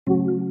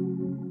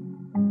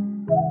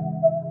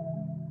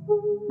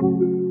What's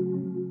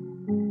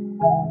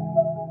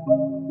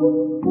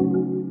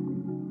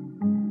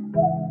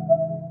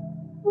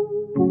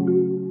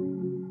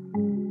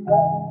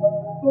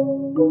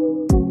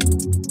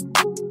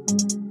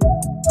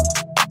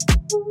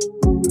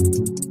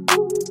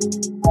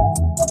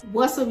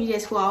up,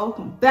 DJ Squad?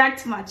 Welcome back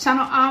to my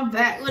channel. I'm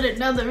back with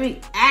another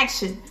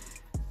reaction.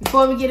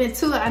 Before we get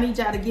into it, I need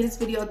y'all to give this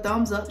video a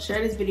thumbs up,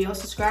 share this video,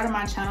 subscribe to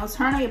my channel,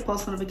 turn on your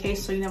post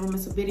notifications so you never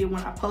miss a video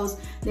when I post.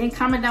 Then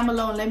comment down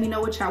below and let me know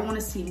what y'all want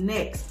to see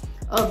next.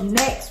 Up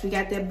next, we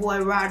got that boy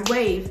Rod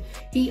Wave.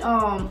 He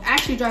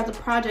actually dropped a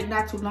project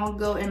not too long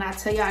ago, and I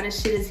tell y'all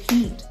this shit is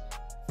heat.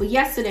 But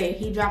yesterday,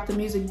 he dropped a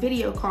music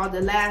video called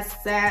The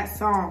Last Sad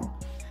Song.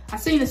 I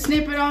seen a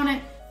snippet on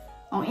it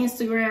on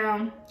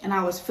Instagram, and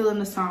I was feeling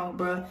the song,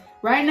 bro.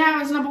 Right now,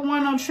 it's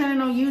 #1 on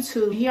trending on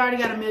YouTube. He already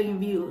got 1 million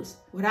views.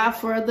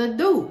 Without further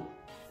ado,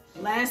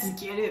 let's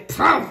get it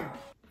poppin'.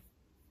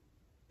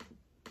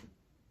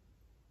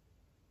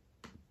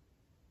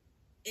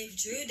 If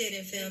Drew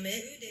didn't film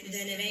it,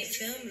 then it ain't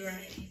filmed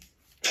right.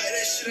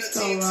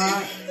 So,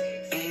 Rod,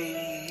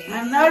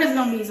 I know there's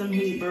gonna be some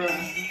heat, bro.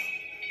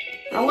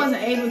 I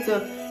wasn't able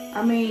to,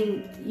 I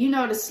mean, you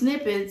know, the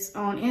snippets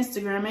on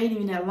Instagram ain't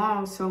even that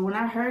long. So when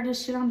I heard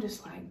this shit, I'm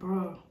just like,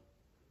 bro,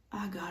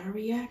 I gotta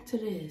react to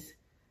this.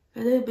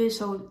 Cause this bitch,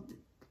 so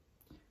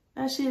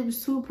that shit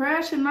was too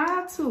pressure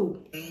not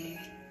to.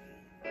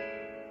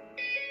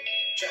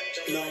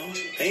 No,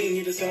 I ain't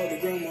need to talk to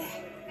grandma,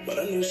 but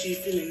I know she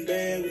feeling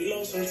bad. We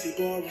lost Auntie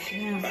Barbara.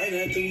 Right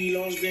after we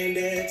lost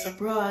Granddad.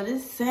 Bro,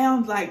 this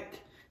sound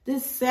like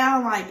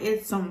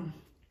it's some,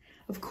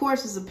 of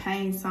course it's a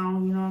pain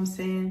song, you know what I'm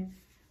saying?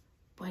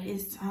 But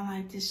it sounds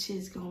like this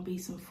shit's gonna be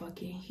some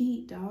fucking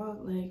heat,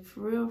 dog. Like,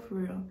 for real, for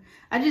real.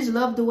 I just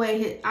love the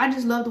way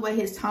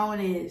his tone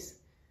is.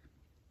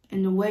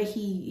 And the way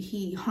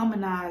he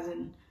harmonize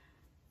and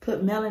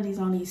put melodies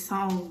on these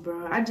songs,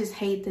 bro. I just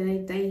hate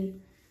that they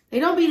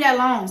don't be that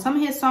long. Some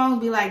of his songs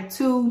be like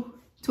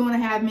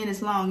 2.5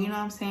 minutes long, you know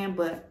what I'm saying?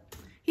 But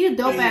he a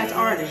dope ass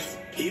artist.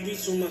 He be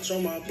too much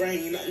on my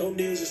brain. I know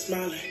there's a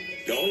smiling.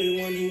 The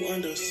only one who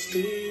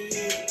understood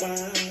my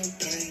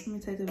pain. Let me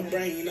take the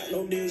brain. I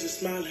know there's a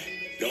smiling.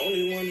 The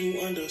only one who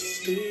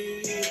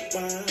understood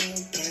my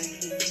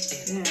pain.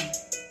 Yeah.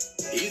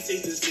 These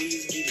takes the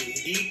stage getting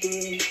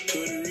deeper.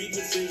 Could the reaper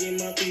taking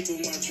my people.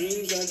 My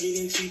dreams are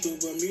getting cheaper,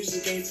 but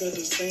music ain't felt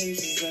the same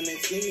since I met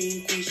Timmy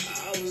and Quisha.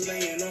 I was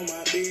laying on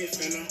my bed,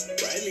 finna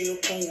write me a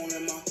poem,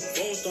 and my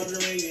phone started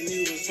ringing.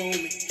 It was on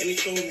me, and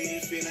it told me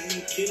if it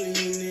ain't killing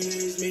you,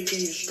 niggas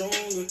making you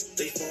stronger.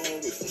 They fall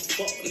away from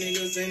fuck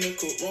niggas and the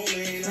corona,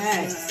 and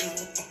I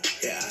smile.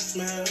 Yeah, I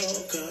smile,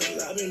 cause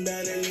I've been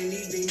battling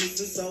these demons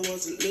since I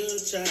was a little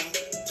child.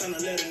 Time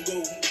to let them go.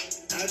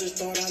 I just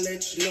thought I'd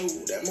let you know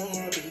that my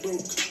heart been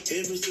broke.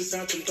 Ever since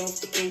I jumped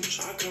off the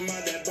coach, I come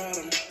out that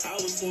bottom. I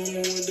was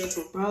swimming with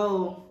different.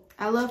 Bro,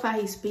 I love how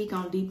he speak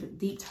on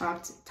deep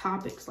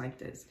topics like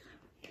this.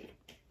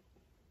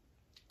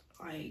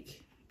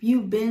 Like,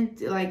 you've been,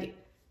 like,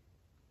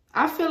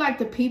 I feel like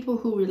the people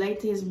who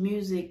relate to his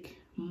music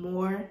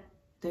more,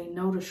 they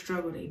know the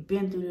struggle. They've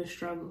been through the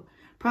struggle.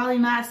 Probably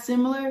not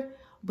similar,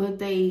 but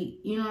they,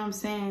 you know what I'm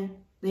saying?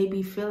 They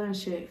be feeling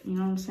shit, you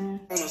know what I'm saying?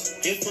 In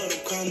for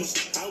the commas,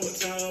 I would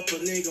tie up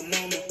a nigga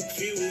mama.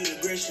 Feel with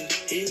aggression,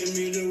 in the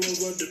middle of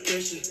a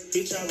depression.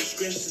 Bitch, I was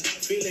stressing,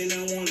 feeling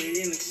unwanted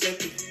and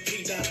accepted.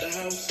 Kicked out the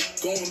house,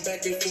 going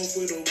back and forth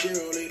with a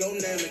girl. They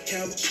don't have a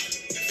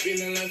couch,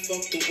 feeling like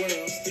fuck the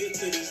world. Still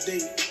to this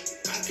day,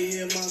 I can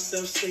hear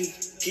myself say,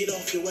 get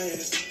off your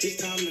ass, it's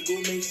time to go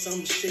make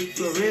some shit.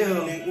 For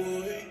real.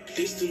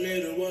 This the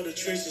middle of the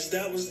trenches,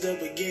 that was the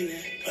beginning.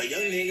 A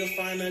young nigga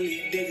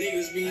finally, dead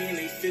niggas be in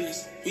their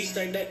feelings. We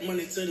stacked that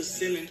money to the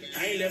ceiling.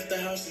 I ain't left the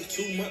house in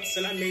 2 months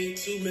and I made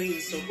 2 million.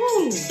 So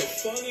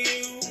fuck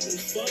you, and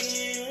fuck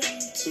you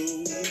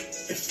too,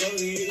 and fuck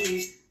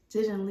you.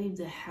 Didn't leave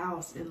the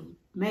house and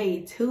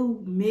made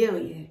 2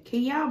 million.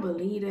 Can y'all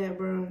believe that,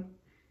 bro?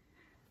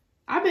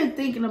 I've been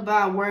thinking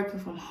about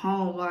working from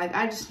home. Like,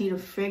 I just need to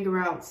figure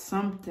out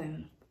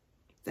something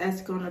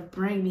that's gonna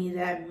bring me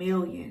that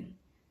million.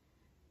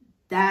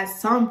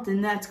 That's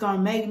something that's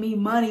gonna make me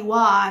money while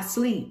I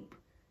sleep.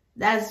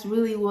 That's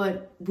really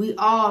what we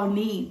all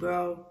need,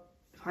 bro.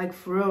 Like,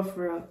 for real,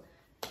 for real.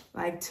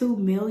 Like, 2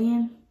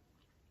 million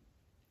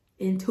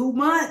in 2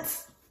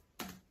 months.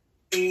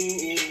 Don't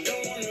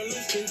wanna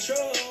lose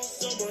control,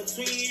 so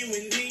between you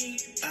and me,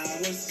 I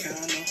was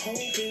kinda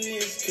hoping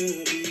this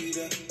could be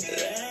the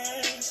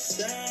last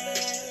song.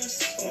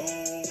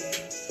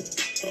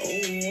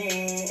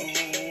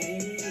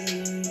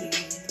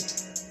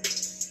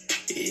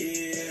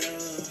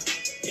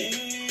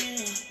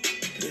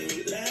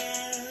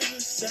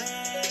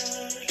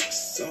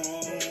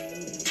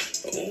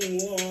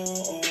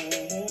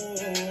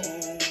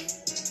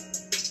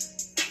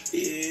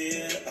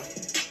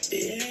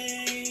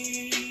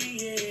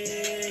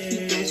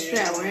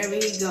 Wherever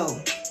you go.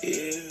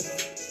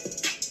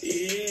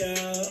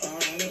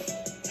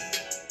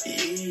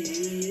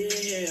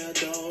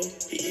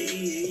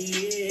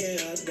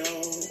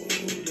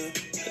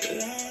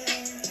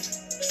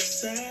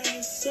 Dog.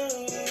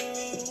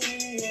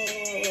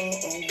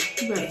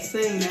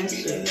 sing that The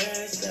shit.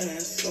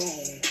 last song,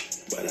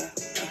 but I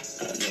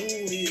know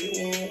it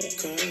won't,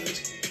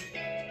 cause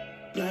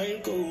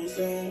life goes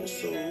on,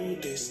 so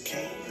this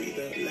can't be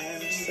the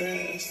last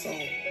song.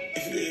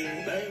 If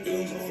it life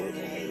goes on,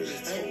 maybe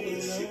it's totally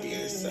sick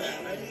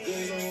inside.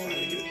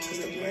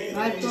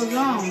 Life goes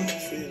on.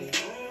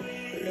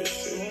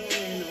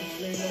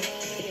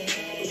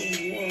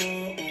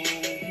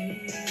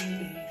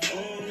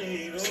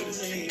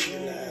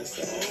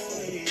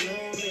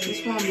 This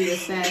won't be a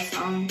sad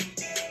song.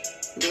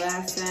 The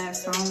last sad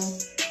song.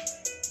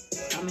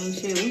 I mean,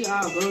 shit, we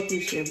all go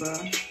through shit, bro.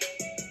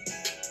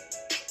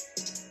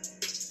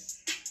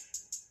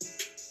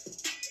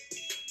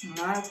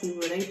 A lot of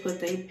people, they put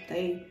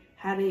they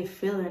how they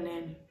feeling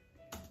and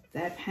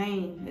that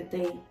pain that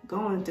they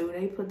going through,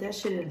 they put that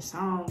shit in a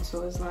song.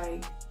 So it's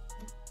like,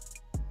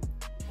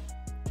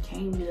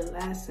 can't be the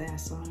last sad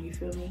song, you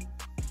feel me?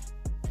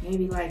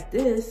 Maybe like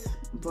this,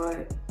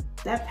 but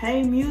that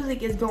pain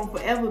music is gonna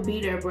forever be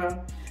there,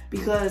 bro.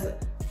 Because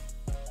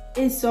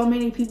it's so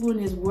many people in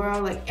this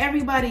world, like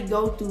everybody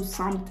go through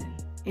something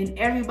and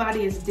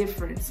everybody is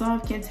different.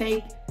 Some can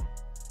take,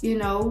 you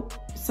know,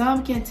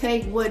 some can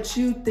take what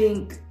you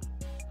think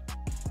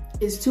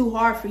is too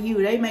hard for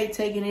you. They may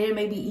take it and it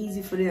may be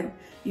easy for them.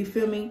 You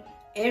feel me?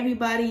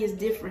 Everybody is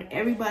different.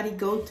 Everybody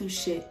go through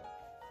shit.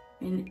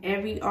 And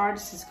every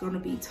artist is gonna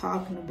be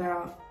talking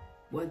about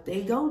what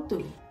they go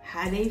through,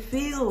 how they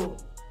feel,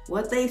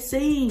 what they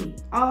sing,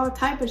 all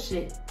type of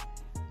shit.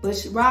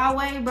 But Rod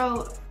Wave,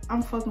 bro,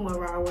 I'm fucking with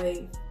Rod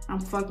Wave. I'm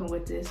fucking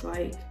with this.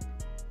 Like,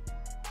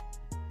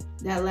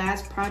 that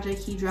last project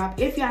he dropped,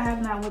 if y'all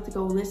have not went to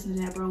go listen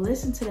to that, bro,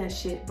 listen to that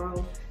shit,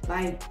 bro.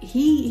 Like,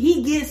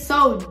 he gets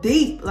so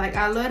deep. Like,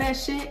 I love that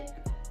shit,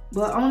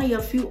 but only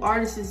a few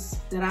artists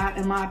that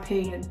in my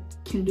opinion,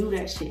 can do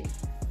that shit.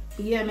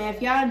 But yeah, man,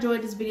 if y'all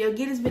enjoyed this video,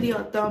 give this video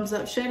a thumbs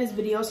up, share this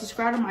video,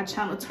 subscribe to my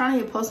channel, turn on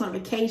your post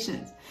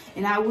notifications,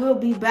 and I will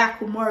be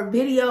back with more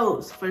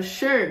videos for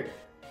sure.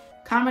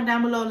 Comment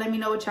down below, let me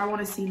know what y'all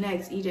want to see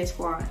next. EJ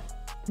Squad.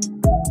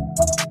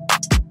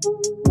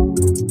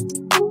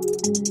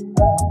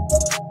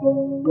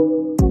 Thank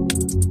you.